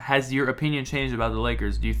Has your opinion changed about the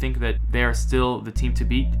Lakers? Do you think that they are still the team to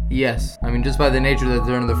beat? Yes. I mean, just by the nature that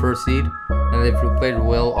they're in the first seed, and they've played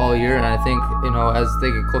well all year, and I think, as they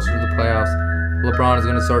get closer to the playoffs, LeBron is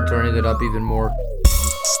going to start turning it up even more.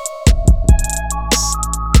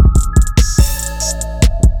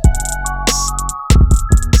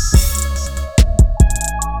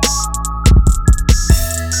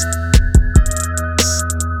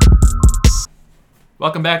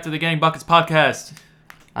 Welcome back to the Getting Buckets podcast.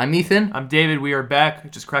 I'm Ethan. I'm David. We are back.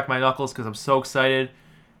 Just cracked my knuckles because I'm so excited.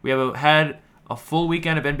 We have had a full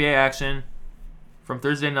weekend of NBA action from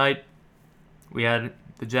Thursday night. We had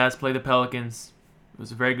the Jazz play the Pelicans. It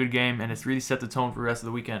was a very good game, and it's really set the tone for the rest of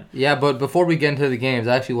the weekend. Yeah, but before we get into the games,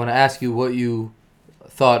 I actually want to ask you what you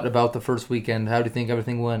thought about the first weekend. How do you think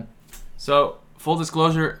everything went? So, full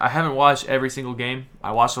disclosure, I haven't watched every single game.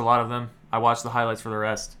 I watched a lot of them. I watched the highlights for the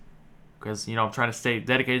rest because, I'm trying to stay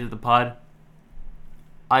dedicated to the pod.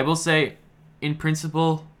 I will say, in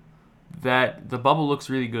principle, that the bubble looks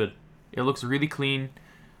really good. It looks really clean.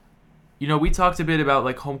 We talked a bit about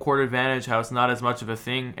home court advantage, how it's not as much of a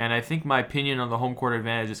thing, and I think my opinion on the home court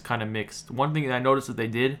advantage is kind of mixed. One thing that I noticed that they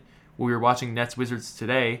did when we were watching Nets Wizards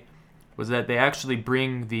today was that they actually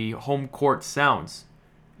bring the home court sounds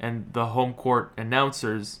and the home court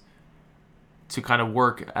announcers to kind of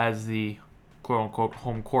work as the quote-unquote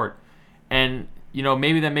home court. And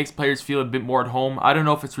maybe that makes players feel a bit more at home. I don't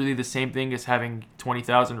know if it's really the same thing as having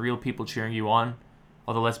 20,000 real people cheering you on.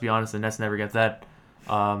 Although, let's be honest, the Nets never get that.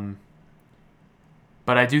 But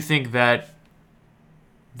I do think that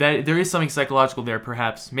there is something psychological there,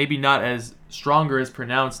 perhaps. Maybe not as strong or as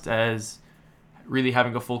pronounced as really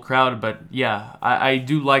having a full crowd. But, yeah, I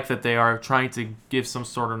do like that they are trying to give some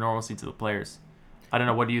sort of normalcy to the players. I don't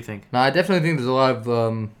know. What do you think? No, I definitely think there's a lot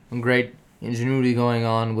of great ingenuity going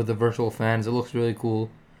on with the virtual fans. It looks really cool.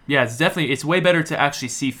 Yeah, it's way better to actually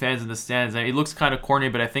see fans in the stands. It looks kind of corny,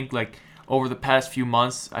 but I think over the past few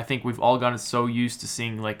months, I think we've all gotten so used to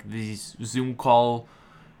seeing these Zoom call,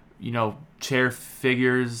 chair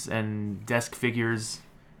figures and desk figures,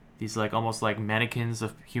 these almost like mannequins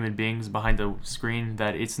of human beings behind the screen,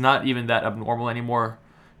 that it's not even that abnormal anymore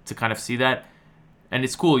to kind of see that. And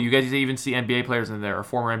it's cool. You guys even see NBA players in there, or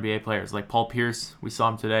former NBA players, like Paul Pierce. We saw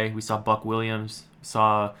him today. We saw Buck Williams. We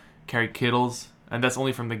saw Kerry Kittles. And that's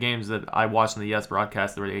only from the games that I watched in the Yes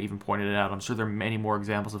broadcast where they even pointed it out. I'm sure there are many more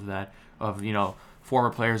examples of that, of,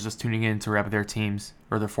 former players just tuning in to rep their teams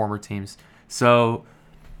or their former teams. So,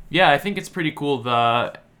 yeah, I think it's pretty cool,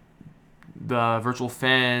 the virtual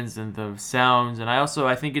fans and the sounds. And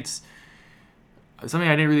I think it's something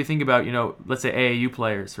I didn't really think about, let's say AAU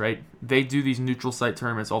players, right? They do these neutral site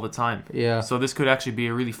tournaments all the time. Yeah. So this could actually be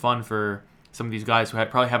really fun for some of these guys who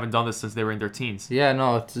probably haven't done this since they were in their teens. Yeah,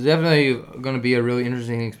 no, it's definitely going to be a really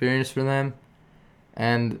interesting experience for them.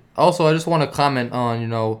 And also, I just want to comment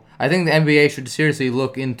on, I think the NBA should seriously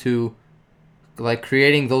look into,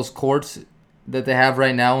 creating those courts that they have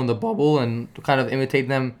right now in the bubble and kind of imitate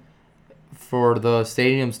them for the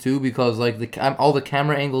stadiums too, because, all the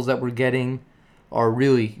camera angles that we're getting are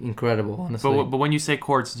really incredible, honestly. But when you say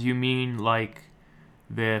courts, do you mean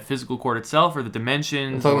the physical court itself or the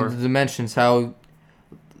dimensions? I'm talking about the dimensions, how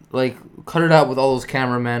cut it out with all those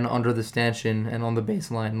cameramen under the stanchion and on the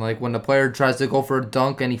baseline. When the player tries to go for a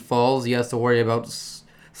dunk and he falls, he has to worry about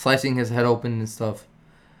slicing his head open and stuff.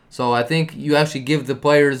 So I think you actually give the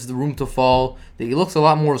players the room to fall. It looks a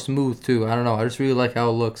lot more smooth too. I don't know. I just really like how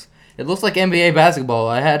it looks. It looks like NBA basketball.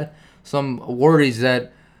 I had some worries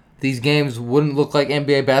that these games wouldn't look like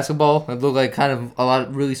NBA basketball. It looked like kind of a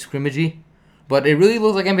lot really scrimmagey. But it really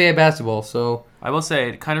looks like NBA basketball. So I will say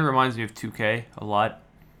it kind of reminds me of 2K a lot,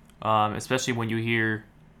 especially when you hear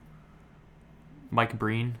Mike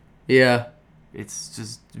Breen. Yeah. It's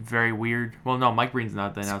just very weird. Well, no, Mike Breen's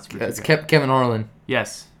not the announcer. It's Kevin Harlan.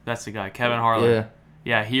 Yes, that's the guy. Kevin Harlan. Yeah.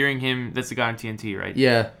 Yeah, hearing him, that's the guy on TNT, right?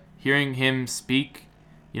 Yeah. Hearing him speak,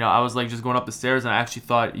 I was just going up the stairs and I actually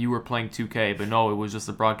thought you were playing 2K, but no, it was just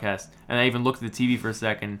a broadcast. And I even looked at the TV for a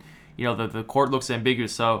second. The court looks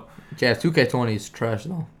ambiguous, so... Yeah, 2K20 is trash,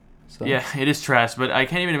 though. So. Yeah, it is trash, but I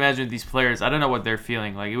can't even imagine these players. I don't know what they're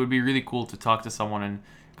feeling. It would be really cool to talk to someone and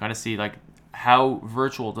kind of see, how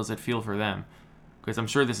virtual does it feel for them? Because I'm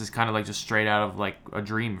sure this is kind of just straight out of, a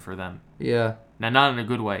dream for them. Yeah. Now, not in a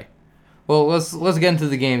good way. Well, let's get into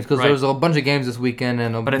the games, because there's a bunch of games this weekend.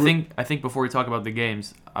 But I think before we talk about the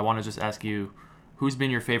games, I want to just ask you, who's been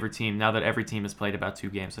your favorite team now that every team has played about 2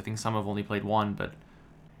 games? I think some have only played 1, but...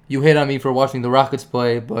 You hate on me for watching the Rockets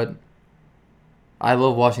play, but I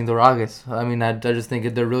love watching the Rockets. I mean, I just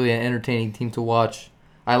think they're really an entertaining team to watch.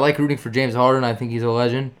 I like rooting for James Harden. I think he's a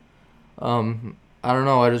legend. I don't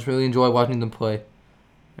know. I just really enjoy watching them play.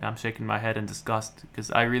 I'm shaking my head in disgust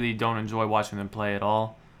because I really don't enjoy watching them play at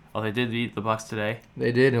all. Oh, they did beat the Bucks today.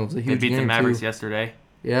 They did. It was a huge game, They beat the Mavericks yesterday.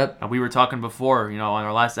 Yep. And we were talking before, on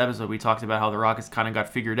our last episode, we talked about how the Rockets kind of got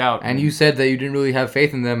figured out. And you said that you didn't really have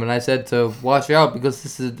faith in them, and I said to watch out because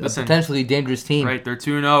this is a potentially dangerous team. Right, they're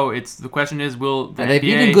 2-0. The question is, will the NBA... And they've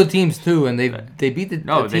beaten good teams, too, and they beat the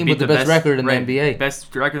team with the best record in the NBA.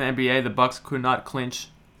 Best record in the NBA. The Bucks could not clinch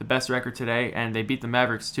the best record today, and they beat the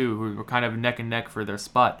Mavericks, too, who were kind of neck and neck for their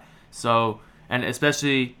spot. So, and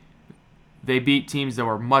especially, they beat teams that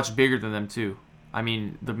were much bigger than them, too. I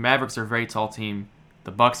mean, the Mavericks are a very tall team. The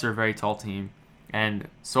Bucks are a very tall team, and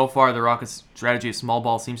so far the Rockets' strategy of small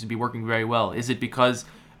ball seems to be working very well. Is it because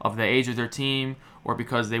of the age of their team, or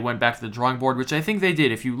because they went back to the drawing board, which I think they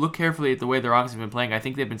did? If you look carefully at the way the Rockets have been playing, I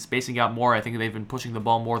think they've been spacing out more. I think they've been pushing the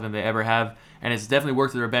ball more than they ever have, and it's definitely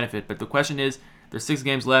worked to their benefit. But the question is, there's 6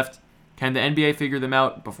 games left. Can the NBA figure them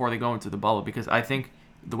out before they go into the bubble? Because I think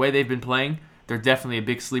the way they've been playing, they're definitely a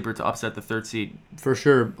big sleeper to upset the 3rd seed. For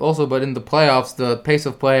sure. Also, but in the playoffs, the pace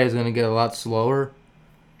of play is going to get a lot slower.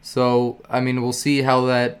 So, I mean, we'll see how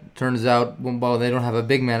that turns out. Well, they don't have a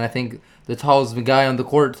big man. I think the tallest guy on the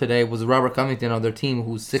court today was Robert Covington on their team,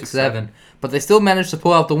 who's 6'7". But they still managed to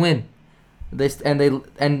pull out the win.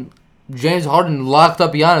 And James Harden locked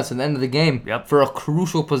up Giannis at the end of the game for a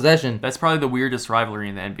crucial possession. That's probably the weirdest rivalry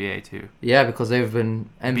in the NBA, too. Yeah, because they've been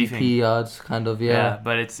MVP odds, kind of, Yeah,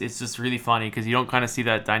 but it's just really funny because you don't kind of see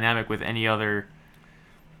that dynamic with any other...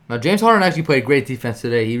 Now, James Harden actually played great defense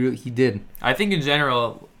today. He did. I think in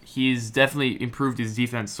general, he's definitely improved his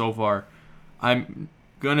defense so far. I'm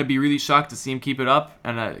going to be really shocked to see him keep it up.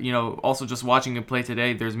 And, also just watching him play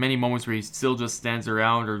today, there's many moments where he still just stands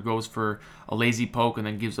around or goes for a lazy poke and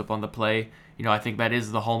then gives up on the play. I think that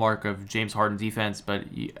is the hallmark of James Harden defense, but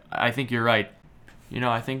I think you're right.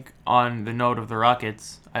 I think on the note of the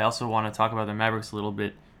Rockets, I also want to talk about the Mavericks a little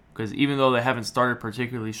bit because even though they haven't started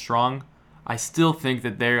particularly strong, I still think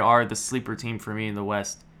that they are the sleeper team for me in the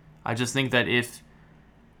West. I just think that if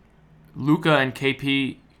Luka and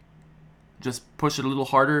KP just push it a little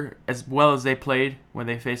harder, as well as they played when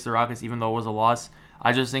they faced the Rockets, even though it was a loss,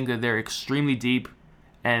 I just think that they're extremely deep,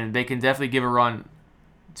 and they can definitely give a run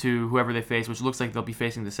to whoever they face, which looks like they'll be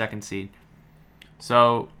facing the 2nd seed.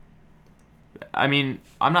 So, I mean,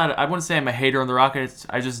 I wouldn't say I'm a hater on the Rockets.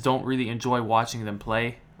 I just don't really enjoy watching them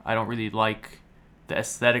play. I don't really like the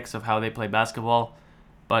aesthetics of how they play basketball.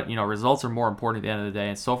 But, results are more important at the end of the day,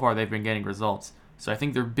 and so far they've been getting results. So I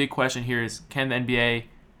think the big question here is, can the NBA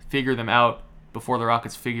figure them out before the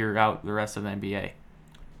Rockets figure out the rest of the NBA?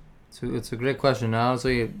 So it's a great question.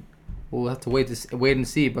 Honestly, we'll have to wait and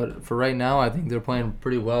see. But for right now, I think they're playing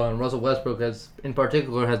pretty well, and Russell Westbrook has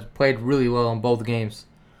played really well in both games.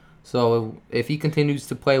 So if he continues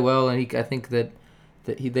to play well, and I think that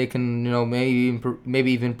they can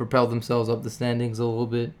maybe even propel themselves up the standings a little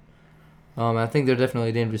bit. I think they're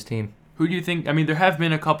definitely a dangerous team. Who do you think? I mean, there have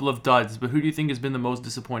been a couple of duds, but who do you think has been the most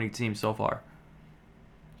disappointing team so far?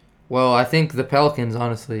 Well, I think the Pelicans,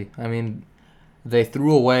 honestly. I mean, they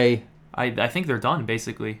threw away... I think they're done,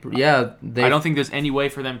 basically. Yeah. I don't think there's any way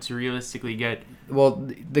for them to realistically get... Well,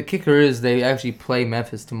 the kicker is they actually play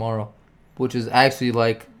Memphis tomorrow, which is actually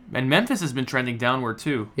like... And Memphis has been trending downward,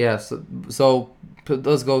 too. Yeah, so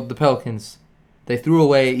let's go the Pelicans. They threw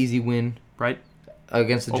away an easy win. Right.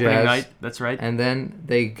 Against the Opening Jazz. night, that's right. And then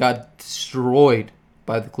they got destroyed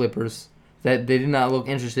by the Clippers. That they did not look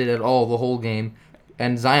interested at all the whole game.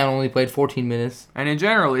 And Zion only played 14 minutes. And in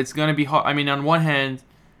general, it's going to be hard. I mean, on one hand,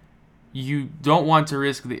 you don't want to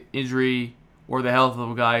risk the injury or the health of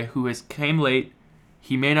a guy who came late.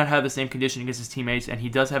 He may not have the same condition against his teammates, and he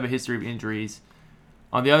does have a history of injuries.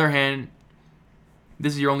 On the other hand,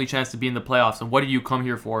 this is your only chance to be in the playoffs, and what do you come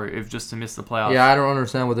here for if just to miss the playoffs? Yeah, I don't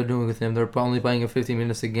understand what they're doing with him. They're only playing him 15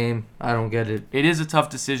 minutes a game. I don't get it. It is a tough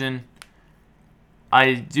decision.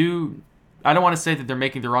 I don't want to say that they're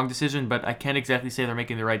making the wrong decision, but I can't exactly say they're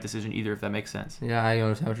making the right decision either, if that makes sense. Yeah, I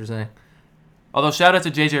understand what you're saying. Although, shout out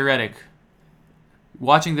to JJ Redick.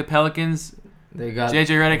 Watching the Pelicans, JJ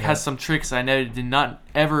Redick has some tricks I did not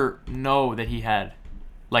ever know that he had.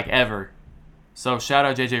 Like, ever. So, shout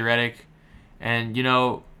out JJ Redick. And,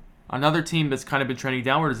 another team that's kind of been trending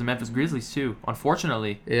downward is the Memphis Grizzlies, too,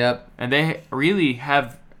 unfortunately. Yep. And they really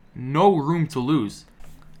have no room to lose.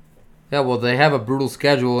 Yeah, well, they have a brutal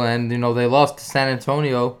schedule, and, they lost to San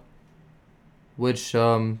Antonio, which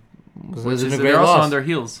wasn't a great they're loss. also on their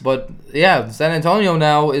heels. But, yeah, San Antonio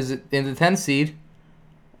now is in the 10th seed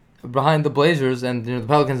behind the Blazers, and the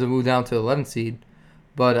Pelicans have moved down to the 11th seed.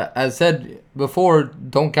 But, as said before,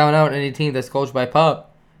 don't count out any team that's coached by Pop.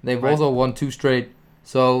 They've also won 2 straight.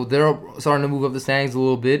 So they're starting to move up the standings a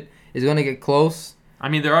little bit. It's going to get close. I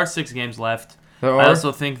mean, there are 6 games left. There I are.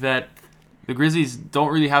 also think that the Grizzlies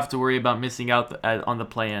don't really have to worry about missing out on the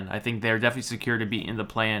play-in. I think they're definitely secure to be in the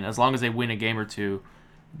play-in as long as they win a game or two.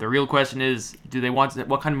 The real question is,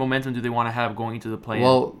 what kind of momentum do they want to have going into the play-in?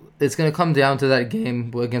 Well, it's going to come down to that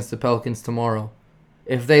game against the Pelicans tomorrow.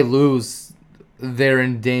 If they lose, they're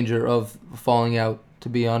in danger of falling out, to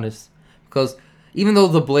be honest. Because even though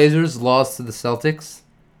the Blazers lost to the Celtics,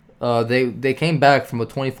 they came back from a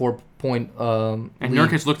 24-point and lead.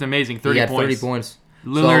 Nurkic looked amazing, 30 He had points. 30 points.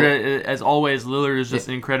 Lillard, as always, Lillard is just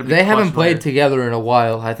incredibly. They haven't clutch played player. together in a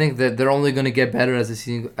while. I think that they're only going to get better as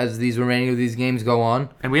these remaining of these games go on.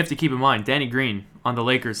 And we have to keep in mind, Danny Green on the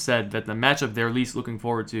Lakers said that the matchup they're least looking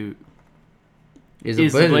forward to is the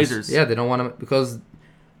Blazers. Yeah, they don't want to because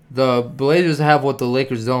the Blazers have what the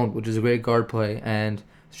Lakers don't, which is a great guard play, and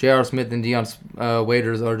J.R. Smith and Deion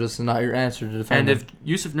Waiters are just not your answer to defend. And them. if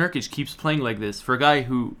Yusuf Nurkic keeps playing like this, for a guy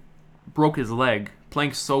who broke his leg,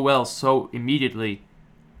 playing so well so immediately,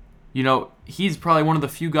 he's probably one of the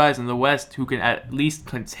few guys in the West who can at least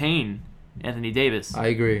contain Anthony Davis. I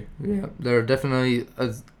agree. Yeah, they're definitely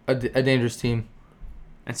a dangerous team.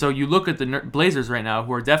 And so you look at the Blazers right now,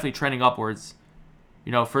 who are definitely trending upwards.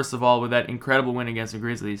 First of all, with that incredible win against the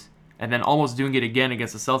Grizzlies, and then almost doing it again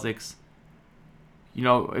against the Celtics.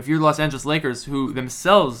 If you're Los Angeles Lakers, who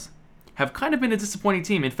themselves have kind of been a disappointing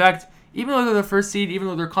team. In fact, even though they're the first seed, even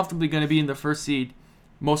though they're comfortably going to be in the first seed,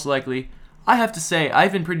 most likely, I have to say,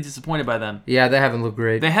 I've been pretty disappointed by them. Yeah, they haven't looked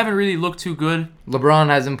great. They haven't really looked too good. LeBron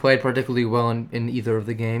hasn't played particularly well in either of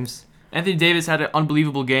the games. Anthony Davis had an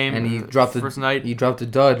unbelievable game And he dropped first night. He dropped a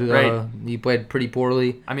dud. Right. He played pretty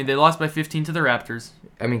poorly. I mean, they lost by 15 to the Raptors.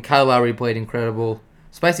 I mean, Kyle Lowry played incredible.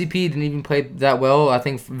 Spicy P didn't even play that well. I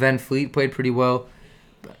think Van Fleet played pretty well.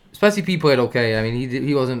 Spicy P played okay. I mean,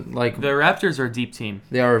 he wasn't like... The Raptors are a deep team.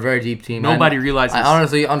 They are a very deep team. Nobody realizes. I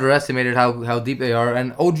honestly underestimated how deep they are.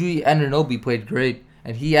 And OG Anunoby played great.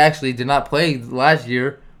 And he actually did not play last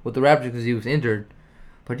year with the Raptors because he was injured.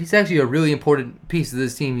 But he's actually a really important piece of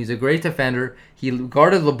this team. He's a great defender. He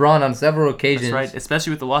guarded LeBron on several occasions. That's right,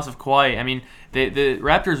 especially with the loss of Kawhi. I mean, the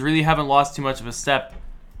Raptors really haven't lost too much of a step,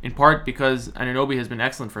 in part because Anunoby has been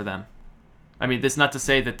excellent for them. I mean, this is not to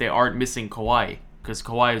say that they aren't missing Kawhi, because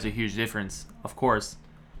Kawhi is a huge difference, of course.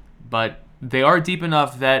 But they are deep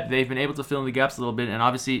enough that they've been able to fill in the gaps a little bit, and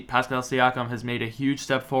obviously Pascal Siakam has made a huge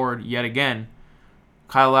step forward yet again.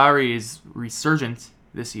 Kyle Lowry is resurgent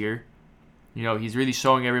this year. He's really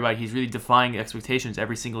showing everybody, he's really defying expectations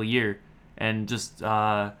every single year. And just,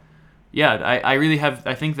 I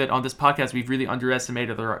think that on this podcast we've really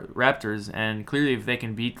underestimated the Raptors, and clearly if they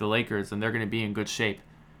can beat the Lakers, then they're going to be in good shape.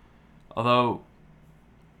 Although,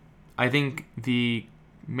 I think the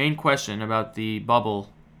main question about the bubble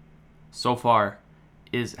so far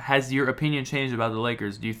is, has your opinion changed about the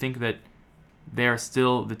Lakers? Do you think that they are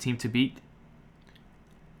still the team to beat?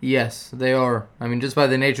 Yes, they are. I mean, just by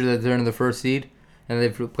the nature that they're in the first seed, and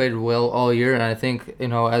they've played well all year, and I think,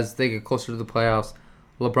 as they get closer to the playoffs,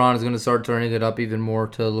 LeBron is going to start turning it up even more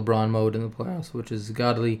to LeBron mode in the playoffs, which is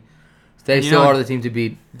godly. They still are the team to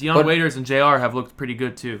beat. Deion Waiters and JR have looked pretty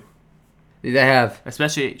good, too. They have.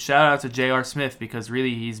 Especially, shout out to J.R. Smith, because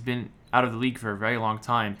really he's been out of the league for a very long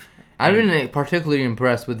time. I've been particularly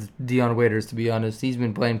impressed with Deion Waiters, to be honest. He's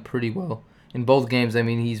been playing pretty well. In both games, I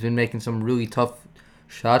mean, he's been making some really tough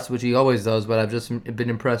shots, which he always does, but I've just been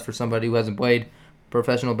impressed for somebody who hasn't played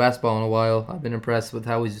professional basketball in a while. I've been impressed with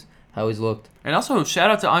how he's looked. And also,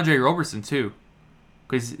 shout out to Andre Roberson, too,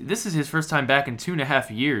 because this is his first time back in 2.5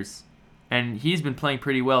 years. And he's been playing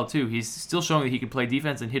pretty well, too. He's still showing that he can play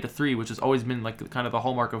defense and hit a three, which has always been kind of the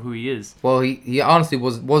hallmark of who he is. Well, he honestly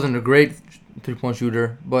wasn't a great three-point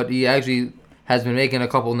shooter, but he actually has been making a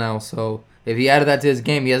couple now. So if he added that to his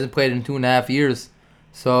game, he hasn't played in 2.5 years.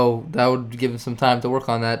 So that would give him some time to work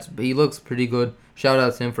on that. But he looks pretty good. Shout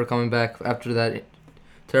out to him for coming back after that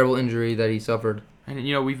terrible injury that he suffered. And,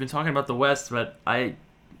 we've been talking about the West, but I'm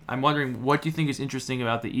wondering, what do you think is interesting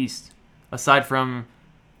about the East? Aside from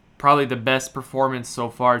probably the best performance so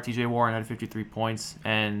far, TJ Warren had 53 points,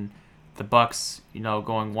 and the Bucks,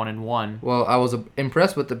 going 1-1. Well, I was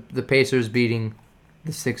impressed with the Pacers beating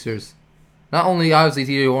the Sixers. Not only, obviously,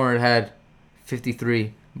 TJ Warren had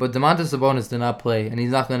 53, but Domantas Sabonis did not play, and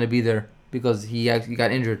he's not going to be there because he actually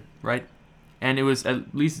got injured. Right. And it was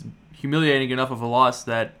at least humiliating enough of a loss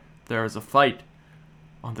that there was a fight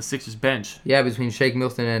on the Sixers bench. Yeah, between Shake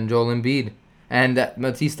Milton and Joel Embiid. And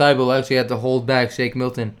Matisse Thybulle actually had to hold back Shake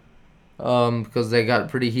Milton because they got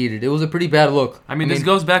pretty heated. It was a pretty bad look. I mean, this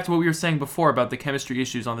goes back to what we were saying before about the chemistry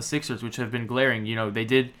issues on the Sixers, which have been glaring. They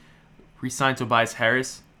did re-sign Tobias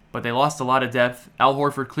Harris, but they lost a lot of depth. Al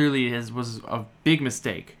Horford clearly was a big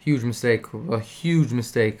mistake. Huge mistake. A huge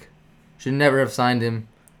mistake. Should never have signed him.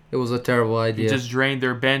 It was a terrible idea. He just drained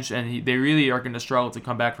their bench, and they really are going to struggle to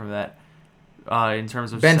come back from that in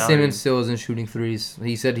terms of Ben salary. Simmons still isn't shooting threes.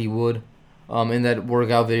 He said he would. In that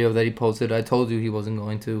workout video that he posted, I told you he wasn't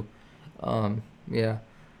going to. Yeah.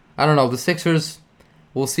 I don't know. The Sixers,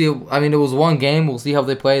 we'll see. I mean, it was one game. We'll see how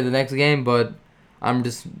they play the next game, but I'm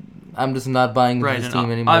just not buying this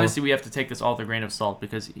team anymore. Obviously, we have to take this all with a grain of salt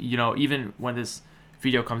because, even when this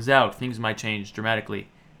video comes out, things might change dramatically.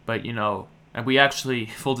 But, and we actually,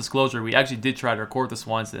 full disclosure, we actually did try to record this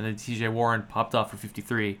once, and then TJ Warren popped off for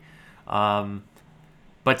 53.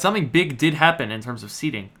 But something big did happen in terms of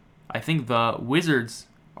seeding. I think the Wizards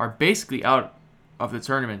are basically out of the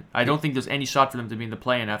tournament. I don't think there's any shot for them to be in the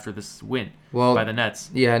play-in after this win by the Nets.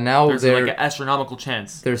 Yeah, now there's like an astronomical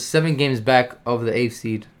chance. They're 7 games back of the 8th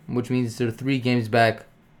seed, which means they're 3 games back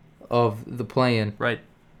of the play-in. Right.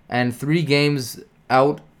 And 3 games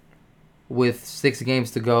out with 6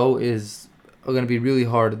 games to go is going to be really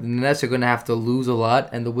hard. The Nets are going to have to lose a lot,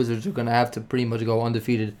 and the Wizards are going to have to pretty much go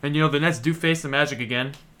undefeated. And, the Nets do face the Magic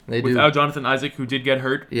again. They without do. Jonathan Isaac, who did get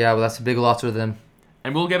hurt. Yeah, well, that's a big loss for them.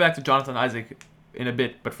 And we'll get back to Jonathan Isaac in a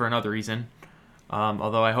bit, but for another reason.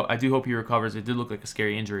 Although I do hope he recovers. It did look like a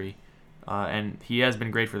scary injury. And he has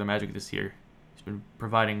been great for the Magic this year. He's been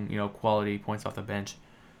providing, quality points off the bench.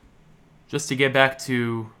 Just to get back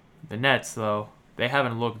to the Nets, though, they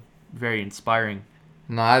haven't looked very inspiring.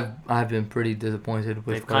 No, I've been pretty disappointed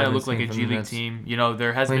with. They've kind of looked like a G League team.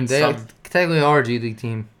 There has been they some. Technically are a G League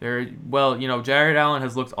team. Jared Allen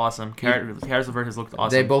has looked awesome. Harris LeVert has looked awesome.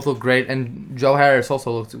 They both look great, and Joe Harris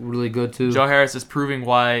also looked really good too. Joe Harris is proving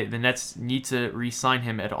why the Nets need to re-sign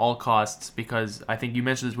him at all costs because I think you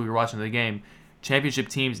mentioned this when we were watching the game. Championship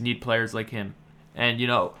teams need players like him, and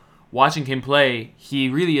watching him play, he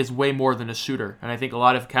really is way more than a shooter. And I think a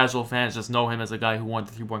lot of casual fans just know him as a guy who won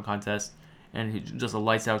the 3-point contest. And he's just a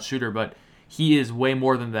lights-out shooter, but he is way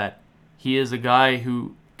more than that. He is a guy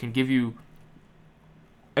who can give you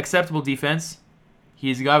acceptable defense.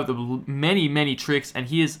 He is a guy with many, many tricks, and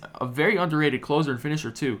he is a very underrated closer and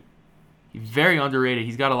finisher, too. He's very underrated.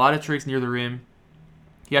 He's got a lot of tricks near the rim.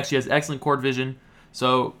 He actually has excellent court vision,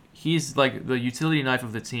 so he's like the utility knife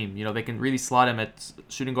of the team. They can really slot him at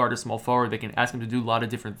shooting guard or small forward. They can ask him to do a lot of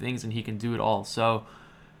different things, and he can do it all. So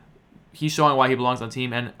he's showing why he belongs on the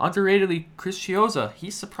team. And underratedly, Chris Chiozza,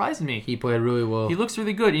 he surprised me. He played really well. He looks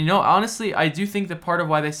really good. Honestly, I do think that part of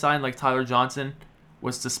why they signed like Tyler Johnson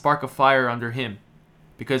was to spark a fire under him.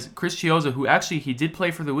 Because Chris Chiozza, who actually he did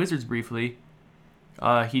play for the Wizards briefly,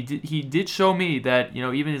 he did show me that,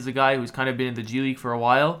 even as a guy who's kind of been in the G League for a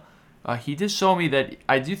while, he did show me that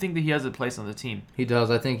I do think that he has a place on the team. He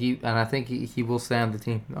does. I think he will stay on the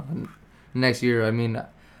team next year. I mean,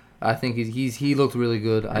 I think he looked really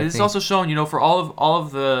good. It's also shown, for all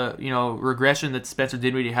of the regression that Spencer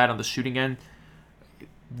Dinwiddie had on the shooting end,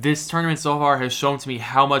 this tournament so far has shown to me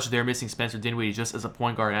how much they're missing Spencer Dinwiddie just as a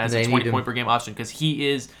point guard and as a 20-point per game option because he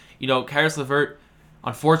is, Karis LeVert,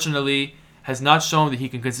 unfortunately, has not shown that he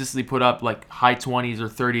can consistently put up like high 20s or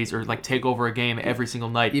 30s or like take over a game every single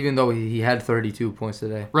night. Even though he had 32 points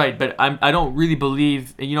today. Right, but I don't really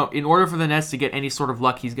believe, in order for the Nets to get any sort of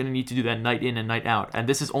luck, he's going to need to do that night in and night out. And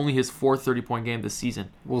this is only his 4th 30-point game this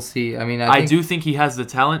season. We'll see. I mean, I do think he has the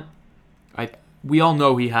talent. We all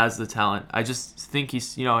know he has the talent. I just think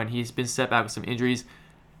he's, and he's been set back with some injuries.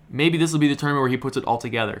 Maybe this will be the tournament where he puts it all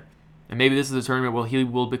together. And maybe this is the tournament where he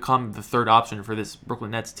will become the 3rd option for this Brooklyn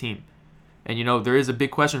Nets team. And, there is a big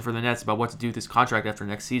question for the Nets about what to do with this contract after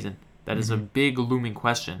next season. That is a big looming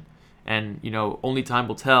question. And, only time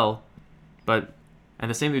will tell. And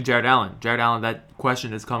the same with Jared Allen. Jared Allen, that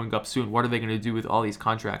question is coming up soon. What are they going to do with all these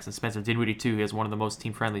contracts? And Spencer Dinwiddie, too. He has one of the most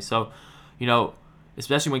team-friendly. So,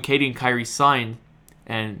 especially when Katie and Kyrie signed,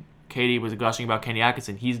 and Katie was gushing about Kenny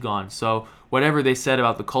Atkinson, he's gone. So whatever they said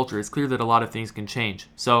about the culture, it's clear that a lot of things can change.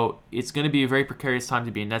 So it's going to be a very precarious time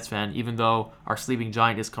to be a Nets fan, even though our sleeping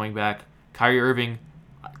giant is coming back. Kyrie Irving,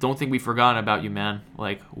 I don't think we've forgotten about you, man.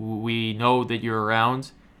 Like, we know that you're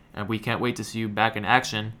around, and we can't wait to see you back in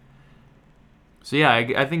action. So yeah,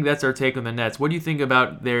 I think that's our take on the Nets. What do you think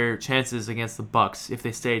about their chances against the Bucks if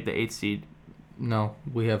they stay at the 8th seed? No,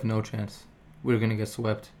 we have no chance. We're gonna get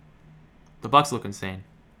swept. The Bucks look insane.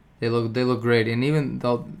 They look great, and even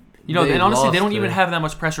though and honestly, they don't even have that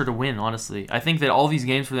much pressure to win. Honestly, I think that all these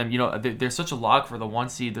games for them, they're such a lock for the 1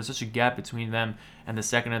 seed. There's such a gap between them and the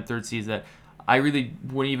 2nd and 3rd seeds that I really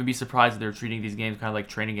wouldn't even be surprised if they're treating these games kind of like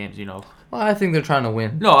training games, Well, I think they're trying to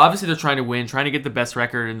win. No, obviously they're trying to win, trying to get the best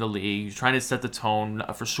record in the league, trying to set the tone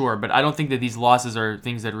for sure. But I don't think that these losses are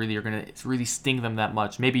things that really are going to really sting them that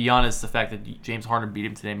much. Maybe Giannis, the fact that James Harden beat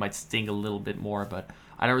him today might sting a little bit more. But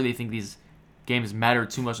I don't really think these games matter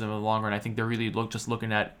too much in the long run. I think they're really just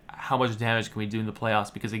looking at how much damage can we do in the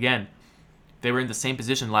playoffs. Because again, they were in the same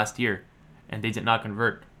position last year, and they did not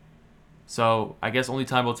convert. So I guess only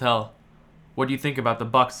time will tell. What do you think about the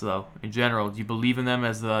Bucks, though, in general? Do you believe in them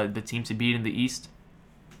as the team to beat in the East?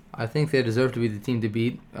 I think they deserve to be the team to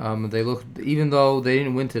beat. They look, even though they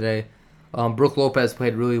didn't win today, Brook Lopez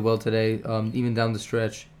played really well today, even down the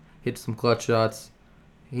stretch. Hit some clutch shots.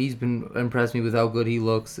 He's been impressed me with how good he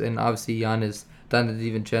looks, and obviously Giannis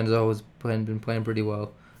DiVincenzo has been playing pretty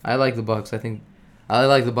well. I like the Bucks. I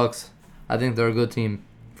like the Bucks. I think they're a good team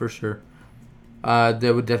for sure.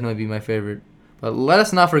 They would definitely be my favorite. But let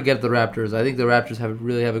us not forget the Raptors. I think the Raptors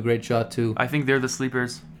really have a great shot too. I think they're the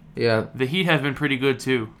sleepers. Yeah. The Heat have been pretty good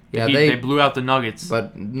too. Yeah, they blew out the Nuggets.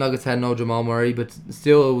 But Nuggets had no Jamal Murray, but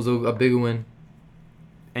still it was a big win.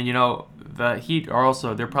 And the Heat are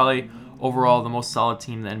also, they're probably overall the most solid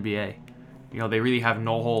team in the NBA. They really have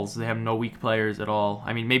no holes. They have no weak players at all.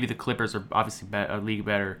 I mean, maybe the Clippers are obviously a league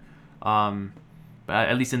better. But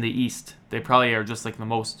at least in the East, they probably are just like the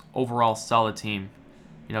most overall solid team.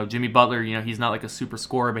 Jimmy Butler, he's not like a super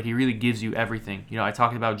scorer, but he really gives you everything. I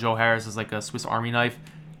talked about Joe Harris as like a Swiss Army knife.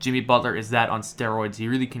 Jimmy Butler is that on steroids. He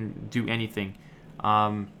really can do anything.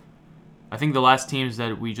 I think the last teams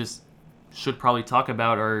that we just should probably talk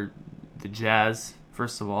about are the Jazz,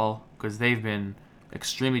 first of all, because they've been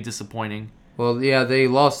extremely disappointing. Well, yeah, they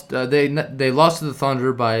lost. They lost to the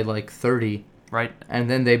Thunder by like 30. Right. And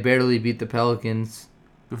then they barely beat the Pelicans.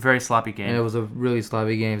 A very sloppy game. And it was a really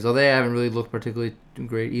sloppy game. So they haven't really looked particularly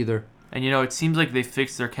great either. And, it seems like they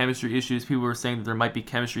fixed their chemistry issues. People were saying that there might be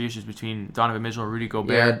chemistry issues between Donovan Mitchell and Rudy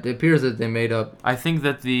Gobert. Yeah, it appears that they made up. I think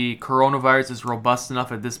that the coronavirus is robust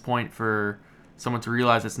enough at this point for someone to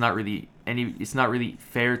realize it's not really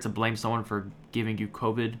fair to blame someone for giving you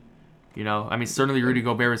COVID. I mean, certainly Rudy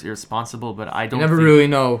Gobert is irresponsible, but I don't really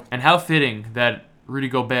know. And how fitting that Rudy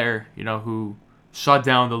Gobert, who shut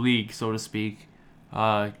down the league, so to speak,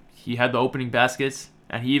 he had the opening baskets,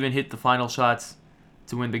 and he even hit the final shots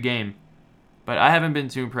to win the game. But I haven't been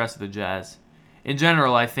too impressed with the Jazz. In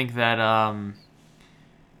general, I think that, I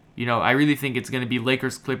really think it's going to be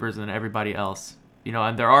Lakers, Clippers, and everybody else.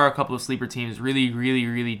 And there are a couple of sleeper teams. Really, really,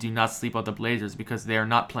 really do not sleep on the Blazers because they are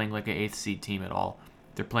not playing like an 8th seed team at all.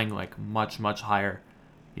 They're playing like much, much higher.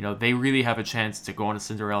 They really have a chance to go on a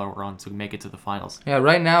Cinderella run to make it to the finals. Yeah,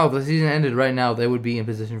 right now, if the season ended right now, they would be in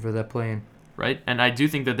position for that play-in. Right? And I do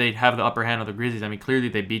think that they'd have the upper hand on the Grizzlies. I mean, clearly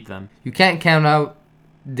they beat them. You can't count out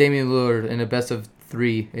Damian Lillard in a best of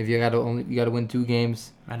 3 if you got to win 2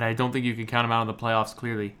 games. And I don't think you can count them out in the playoffs,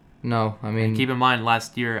 clearly. No, I mean... And keep in mind,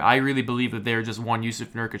 last year, I really believe that they were just one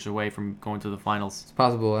Yusuf Nurkic away from going to the finals. It's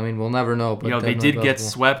possible. I mean, we'll never know. But they did get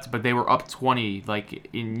swept, but they were up 20,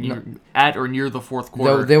 at or near the fourth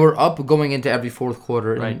quarter. They were up going into every fourth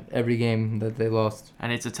quarter in every game that they lost.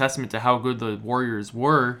 And it's a testament to how good the Warriors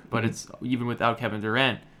were, but it's even without Kevin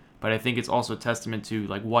Durant. But I think it's also a testament to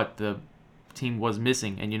what the team was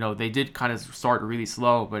missing. And, they did kind of start really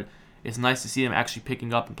slow, but it's nice to see them actually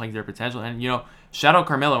picking up and playing their potential. And, shout out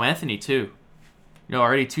Carmelo Anthony, too.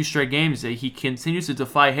 Already 2 straight games, he continues to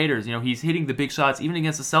defy haters. He's hitting the big shots, even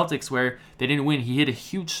against the Celtics where they didn't win. He hit a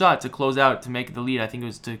huge shot to close out, to make the lead. I think it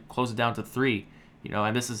was to close it down to 3.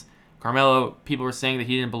 And this is Carmelo. People were saying that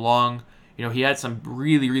he didn't belong. He had some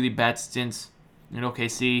really, really bad stints in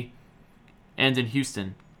OKC and in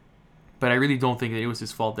Houston. But I really don't think that it was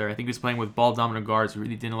his fault there. I think he was playing with ball-dominant guards who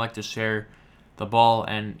really didn't like to share the ball,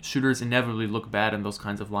 and shooters inevitably look bad in those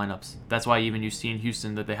kinds of lineups. That's why even you see in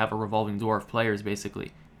Houston that they have a revolving door of players,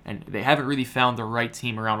 basically. And they haven't really found the right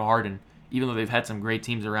team around Harden, even though they've had some great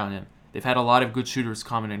teams around him. They've had a lot of good shooters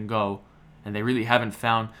come in and go, and they really haven't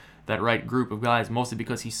found that right group of guys, mostly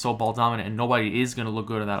because he's so ball-dominant, and nobody is going to look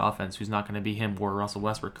good in that offense who's not going to be him or Russell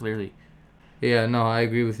Westbrook, clearly. Yeah, no, I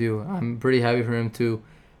agree with you. I'm pretty happy for him, too.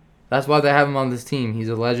 That's why they have him on this team. He's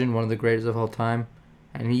a legend, one of the greatest of all time.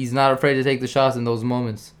 And he's not afraid to take the shots in those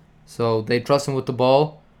moments. So they trust him with the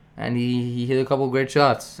ball, and he hit a couple of great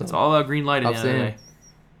shots. So it's all about green light at the end of the day.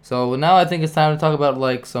 So now I think it's time to talk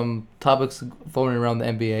about some topics floating around the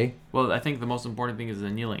NBA. Well, I think the most important thing is the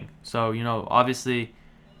kneeling. So, obviously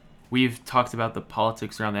we've talked about the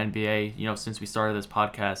politics around the NBA, since we started this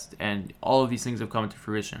podcast, and all of these things have come into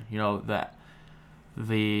fruition. That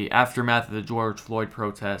the aftermath of the George Floyd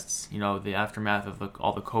protests, the aftermath of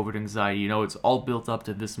all the COVID anxiety, it's all built up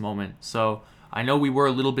to this moment. So I know we were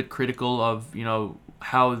a little bit critical of,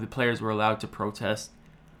 how the players were allowed to protest,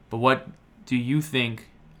 but what do you think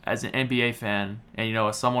as an NBA fan and,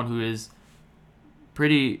 as someone who is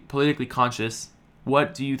pretty politically conscious,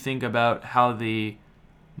 what do you think about how the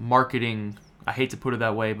marketing, I hate to put it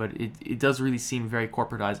that way, but it does really seem very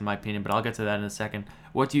corporatized in my opinion, but I'll get to that in a second.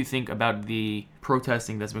 What do you think about the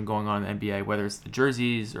protesting that's been going on in the NBA, whether it's the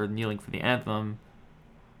jerseys or kneeling for the anthem?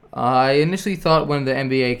 I initially thought when the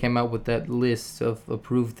NBA came out with that list of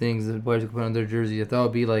approved things that players could put on their jersey, I thought it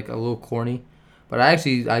would be like a little corny. But I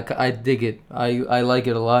dig it. I like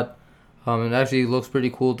it a lot. It actually looks pretty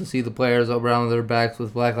cool to see the players around their backs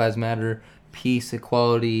with Black Lives Matter, peace,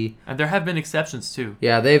 equality. And there have been exceptions too.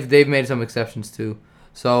 Yeah, they've made some exceptions too.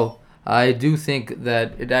 So I do think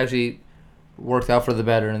that it actually worked out for the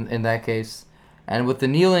better in that case. And with the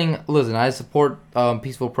kneeling, listen, I support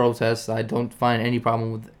peaceful protests. I don't find any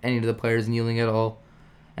problem with any of the players kneeling at all.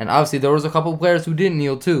 And obviously, there was a couple players who didn't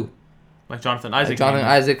kneel too. Like Jonathan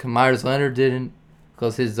Isaac. Myers Leonard didn't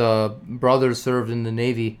because his brother served in the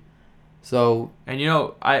Navy. So and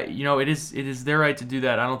it is their right to do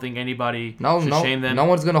that. I don't think anybody should shame them. No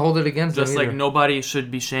one's gonna hold it against them. Just like nobody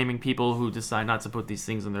should be shaming people who decide not to put these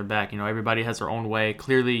things on their back. Everybody has their own way.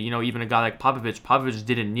 Clearly, even a guy like Popovich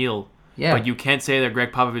didn't kneel. Yeah. But you can't say that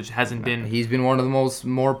Greg Popovich hasn't been. He's been one of the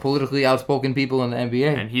more politically outspoken people in the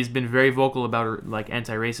NBA. And he's been very vocal about like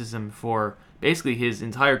anti-racism for basically his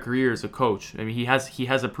entire career as a coach. I mean, he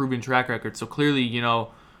has a proven track record. So clearly,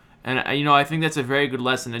 and I think that's a very good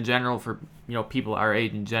lesson in general for people our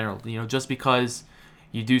age in general. Just because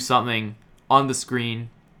you do something on the screen,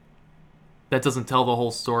 that doesn't tell the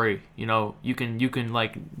whole story. You can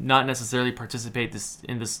like not necessarily participate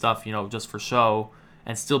in this stuff just for show,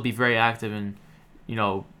 and still be very active in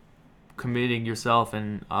committing yourself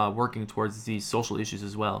and working towards these social issues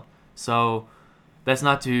as well. So that's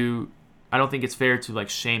not to. I don't think it's fair to like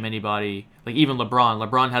shame anybody. Like even LeBron.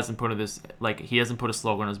 LeBron hasn't put he hasn't put a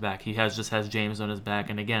slogan on his back. He just has James on his back.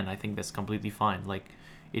 And again, I think that's completely fine. Like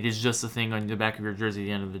it is just a thing on the back of your jersey at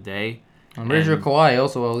the end of the day. I'm pretty sure Kawhi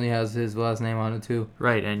also only has his last name on it too.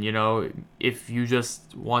 Right, and if you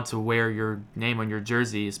just want to wear your name on your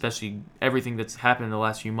jersey, especially everything that's happened in the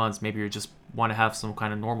last few months, maybe you just want to have some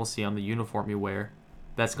kind of normalcy on the uniform you wear.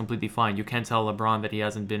 That's completely fine. You can't tell LeBron that he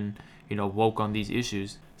hasn't been, woke on these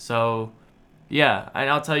issues. So, yeah, and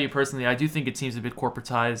I'll tell you personally, I do think it seems a bit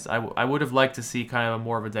corporatized. I would have liked to see kind of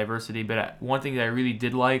more of a diversity, but one thing that I really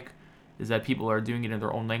did like is that people are doing it in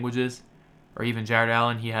their own languages. Or even Jared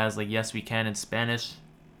Allen, he has like "Yes We Can" in Spanish.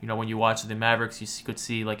 When you watch the Mavericks, you could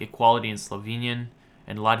see like equality in Slovenian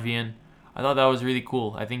and Latvian. I thought that was really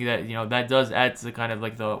cool. I think that that does add to the kind of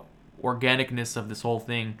like the organicness of this whole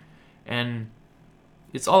thing, and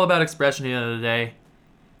it's all about expression at the end of the day.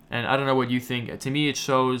 And I don't know what you think. To me, it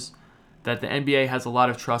shows that the NBA has a lot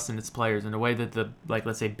of trust in its players in a way that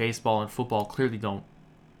let's say baseball and football clearly don't.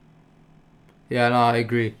 Yeah, no, I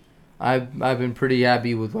agree. I've been pretty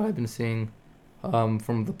happy with what I've been seeing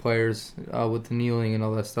from the players with the kneeling and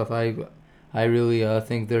all that stuff. I really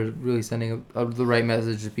think they're really sending the right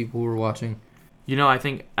message to people who are watching. I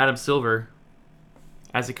think Adam Silver,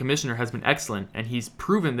 as a commissioner, has been excellent, and he's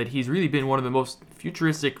proven that he's really been one of the most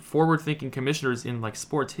futuristic, forward-thinking commissioners in like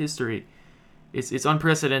sports history. It's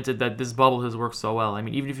unprecedented that this bubble has worked so well. I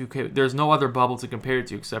mean, even if there's no other bubble to compare it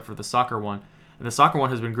to except for the soccer one, and the soccer one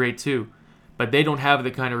has been great too, but they don't have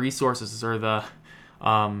the kind of resources or the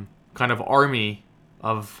kind of army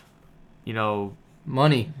of,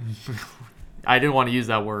 money. I didn't want to use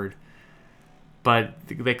that word, but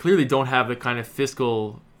they clearly don't have the kind of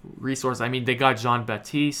fiscal resource. I mean, they got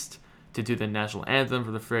Jean-Baptiste to do the national anthem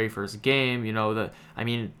for the very first game. The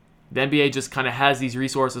NBA just kind of has these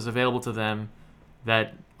resources available to them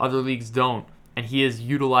that other leagues don't, and he has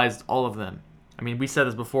utilized all of them. I mean, we said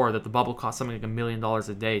this before, that the bubble costs something like $1 million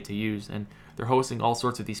a day to use, and they're hosting all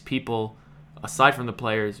sorts of these people, aside from the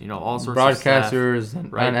players, all sorts of broadcasters, staff,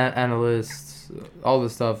 right? And analysts, all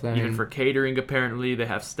this stuff. Even for catering, apparently, they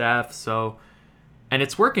have staff, so... And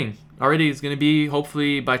it's working. Already it's going to be,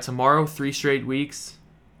 hopefully, by tomorrow, 3 straight weeks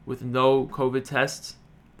with no COVID tests.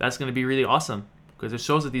 That's going to be really awesome, because it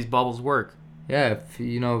shows that these bubbles work. Yeah, if,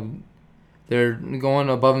 they're going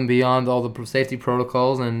above and beyond all the safety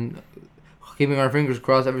protocols and keeping our fingers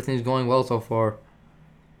crossed everything's going well so far.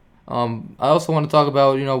 I also want to talk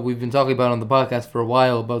about, we've been talking about on the podcast for a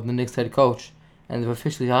while about the Knicks head coach, and they've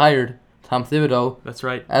officially hired Tom Thibodeau. That's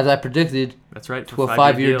right. As I predicted. That's right. To a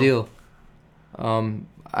 5-year deal.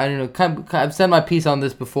 I don't know. I've said my piece on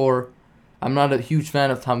this before. I'm not a huge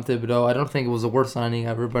fan of Tom Thibodeau. I don't think it was the worst signing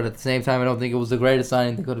ever, but at the same time, I don't think it was the greatest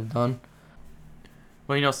signing they could have done.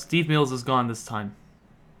 Well, Steve Mills is gone this time.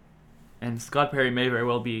 And Scott Perry may very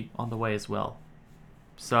well be on the way as well.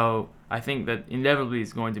 So I think that inevitably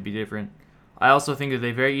it's going to be different. I also think that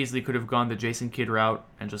they very easily could have gone the Jason Kidd route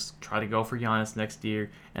and just try to go for Giannis next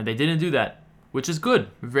year, and they didn't do that, which is good,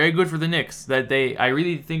 very good for the Knicks. I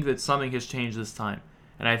really think that something has changed this time,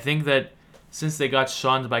 and I think that since they got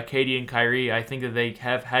shunned by KD and Kyrie, I think that they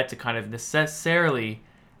have had to kind of necessarily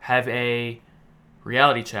have a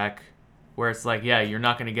reality check where it's like, yeah, you're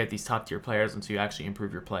not going to get these top tier players until you actually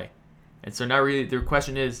improve your play. And so now really the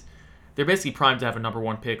question is, they're basically primed to have a number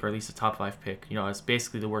 1 pick or at least a top 5 pick. It's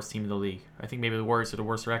basically the worst team in the league. I think maybe the Warriors are the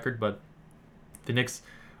worst record, but the Knicks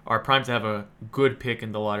are primed to have a good pick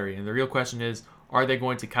in the lottery. And the real question is, are they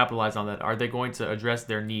going to capitalize on that? Are they going to address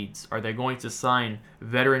their needs? Are they going to sign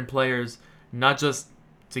veteran players, not just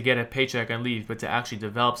to get a paycheck and leave, but to actually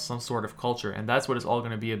develop some sort of culture? And that's what it's all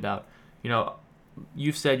going to be about.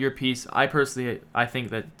 You've said your piece. I think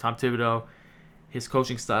that Tom Thibodeau, his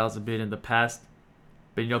coaching style is a bit in the past.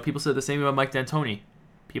 But, people said the same about Mike D'Antoni.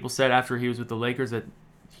 People said after he was with the Lakers that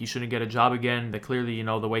he shouldn't get a job again, that clearly,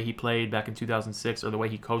 the way he played back in 2006 or the way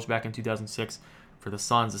he coached back in 2006 for the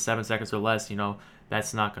Suns, the 7 seconds or less,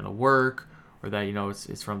 that's not going to work, or that,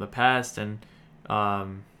 it's from the past. And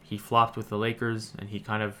he flopped with the Lakers, and he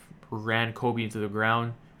kind of ran Kobe into the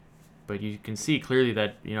ground. But you can see clearly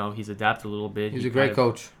that, he's adapted a little bit. He's a great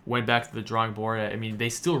coach. Went back to the drawing board. I mean, they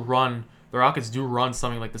still run, the Rockets do run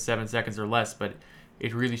something like the 7 seconds or less, but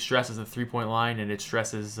it really stresses the 3-point line, and it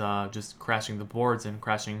stresses just crashing the boards and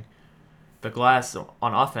crashing the glass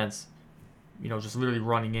on offense. Just literally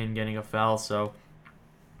running in, getting a foul. So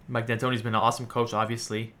Mike D'Antoni's been an awesome coach,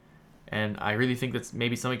 obviously, and I really think that's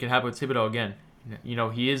maybe something can happen with Thibodeau again.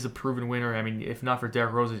 He is a proven winner. I mean, if not for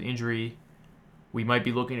Derrick Rose's injury, we might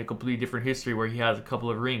be looking at a completely different history where he has a couple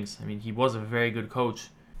of rings. I mean, he was a very good coach.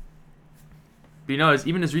 But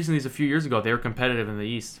even as recently as a few years ago, they were competitive in the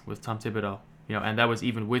East with Tom Thibodeau. And that was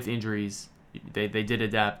even with injuries. They did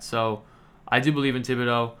adapt. So I do believe in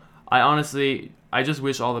Thibodeau. I just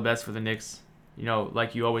wish all the best for the Knicks.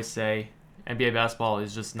 Like you always say, NBA basketball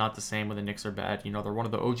is just not the same when the Knicks are bad. They're one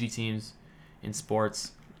of the OG teams in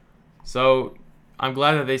sports. So I'm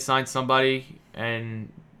glad that they signed somebody. And,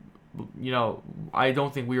 I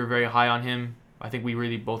don't think we were very high on him. I think we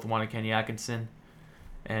really both wanted Kenny Atkinson.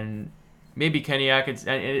 And maybe Kenny Atkinson.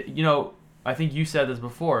 And I think you said this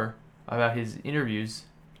before about his interviews.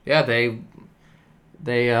 Yeah,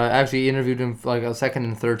 they actually interviewed him for like a second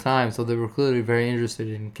and third time, so they were clearly very interested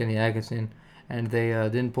in Kenny Atkinson, and they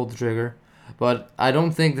didn't pull the trigger. But I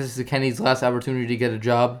don't think this is Kenny's last opportunity to get a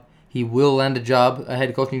job. He will land a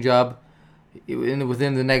head coaching job,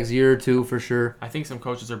 within the next year or two for sure. I think some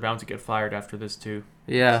coaches are bound to get fired after this too.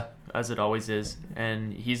 Yeah. As it always is.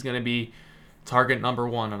 And he's going to be target number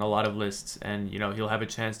 1 on a lot of lists, and he'll have a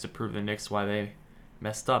chance to prove the Knicks why they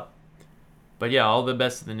messed up. But yeah, all the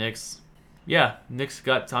best to the Knicks. Yeah, Knicks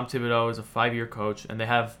got Tom Thibodeau as a 5-year coach, and they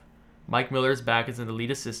have Mike Miller's back as the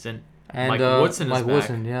lead assistant. And Mike Woodson is Mike back.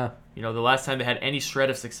 Woodson, yeah. The last time they had any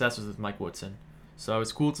shred of success was with Mike Woodson. So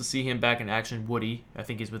it's cool to see him back in action. Woody, I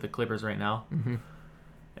think he's with the Clippers right now. Mm-hmm.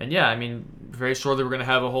 And yeah, I mean, very shortly we're going to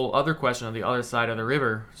have a whole other question on the other side of the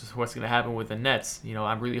river, just what's going to happen with the Nets.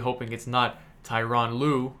 I'm really hoping it's not Tyronn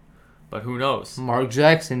Lue, but who knows? Mark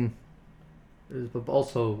Jackson is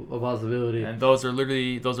also a possibility. And those are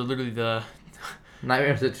literally the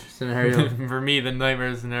nightmare scenario. For me, the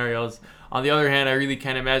nightmare scenarios. On the other hand, I really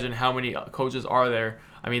can't imagine how many coaches are there.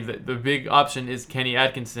 I mean, the big option is Kenny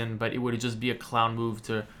Atkinson, but it would just be a clown move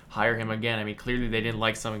to hire him again. I mean, clearly they didn't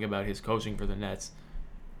like something about his coaching for the Nets.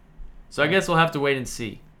 So I guess we'll have to wait and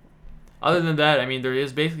see. Other than that, I mean, there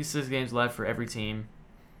is basically 6 games left for every team.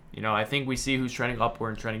 I think we see who's trending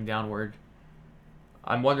upward and trending downward.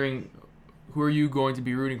 I'm wondering, who are you going to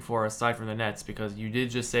be rooting for aside from the Nets? Because you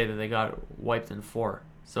did just say that they got wiped in 4.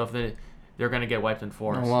 So if they're going to get wiped in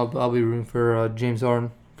 4. Well, I'll be rooting for James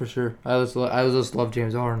Harden for sure. I just love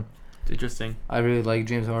James Harden. It's interesting. I really like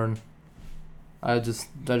James Harden. I just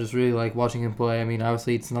really like watching him play. I mean,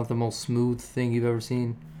 obviously it's not the most smooth thing you've ever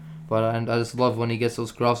seen, but I just love when he gets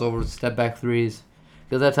those crossovers, step back threes,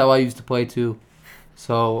 because that's how I used to play too.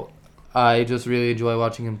 So I just really enjoy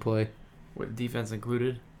watching him play. With defense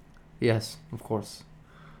included? Yes, of course.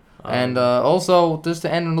 And also, just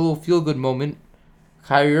to end on a little feel-good moment,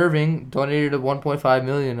 Kyrie Irving donated $1.5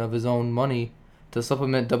 million of his own money to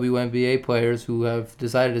supplement WNBA players who have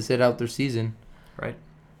decided to sit out their season. Right.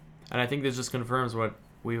 And I think this just confirms what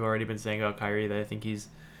we've already been saying about Kyrie, that I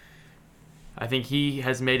think he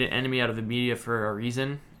has made an enemy out of the media for a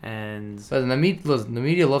reason. And but the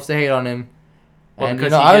media loves to hate on him. Well,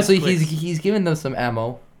 and obviously he's given them some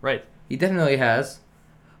ammo. Right. He definitely has.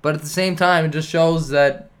 But at the same time, it just shows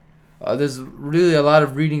that there's really a lot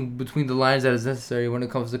of reading between the lines that is necessary when it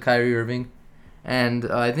comes to Kyrie Irving. And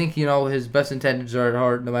I think, his best intentions are at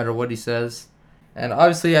heart no matter what he says. And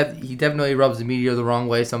obviously, he definitely rubs the media the wrong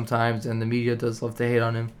way sometimes, and the media does love to hate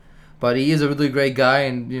on him. But he is a really great guy,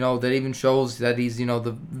 and, that even shows that he's,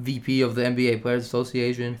 the VP of the NBA Players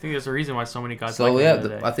Association. I think there's a reason why so many guys So, like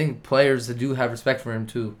him yeah, I think players do have respect for him,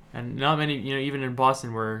 too. And not many, even in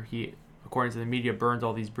Boston where he, according to the media, burned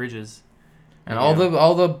all these bridges. And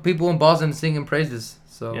all the people in Boston sing him praises.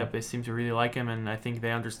 So yeah, they seem to really like him, and I think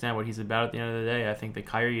they understand what he's about at the end of the day. I think that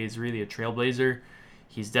Kyrie is really a trailblazer.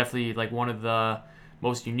 He's definitely like one of the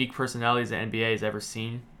most unique personalities the NBA has ever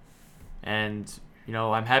seen. And,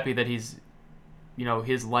 I'm happy that he's,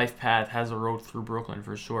 his life path has a road through Brooklyn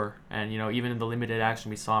for sure. And, even in the limited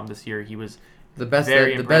action we saw him this year, he was the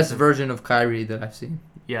best version of Kyrie that I've seen.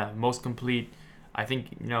 Yeah, most complete. I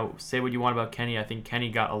think, say what you want about Kenny. I think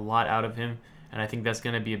Kenny got a lot out of him, and I think that's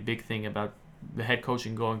going to be a big thing about the head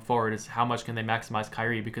coaching going forward is how much can they maximize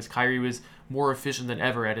Kyrie, because Kyrie was more efficient than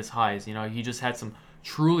ever at his highs. He just had some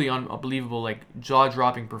truly unbelievable, like,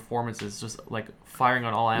 jaw-dropping performances, just like firing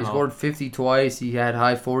on all ammo. He scored 50 twice. He had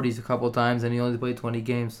high 40s a couple of times, and he only played 20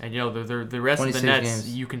 games. And the rest of the Nets,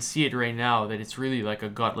 games. You can see it right now that it's really like a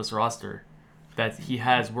gutless roster that he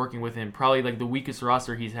has working with him. Probably like the weakest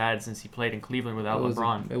roster he's had since he played in Cleveland without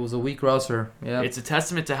LeBron. It was a weak roster. Yeah. It's a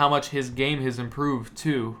testament to how much his game has improved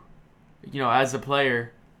too. As a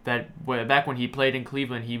player, that back when he played in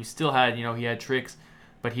Cleveland, he still had, he had tricks,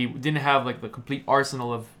 but he didn't have like the complete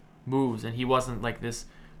arsenal of moves, and he wasn't like this,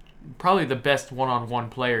 probably the best one-on-one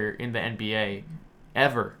player in the NBA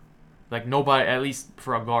ever. Like nobody, at least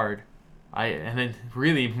for a guard. And then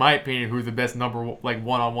really, in my opinion, who the best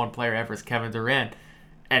one-on-one player ever is Kevin Durant,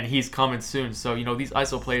 and he's coming soon. So these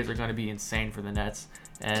ISO players are going to be insane for the Nets,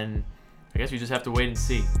 and I guess we just have to wait and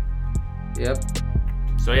see. Yep.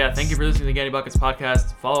 So yeah, thank you for listening to the Getty Buckets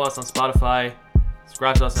podcast. Follow us on Spotify,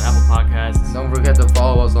 subscribe to us on Apple Podcasts. And don't forget to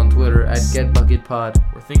follow us on Twitter at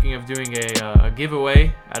GetBucketPod. We're thinking of doing a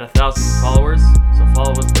giveaway at 1,000 followers, so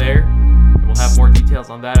follow us there. And we'll have more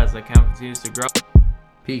details on that as the account continues to grow.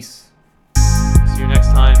 Peace. See you next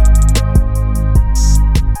time.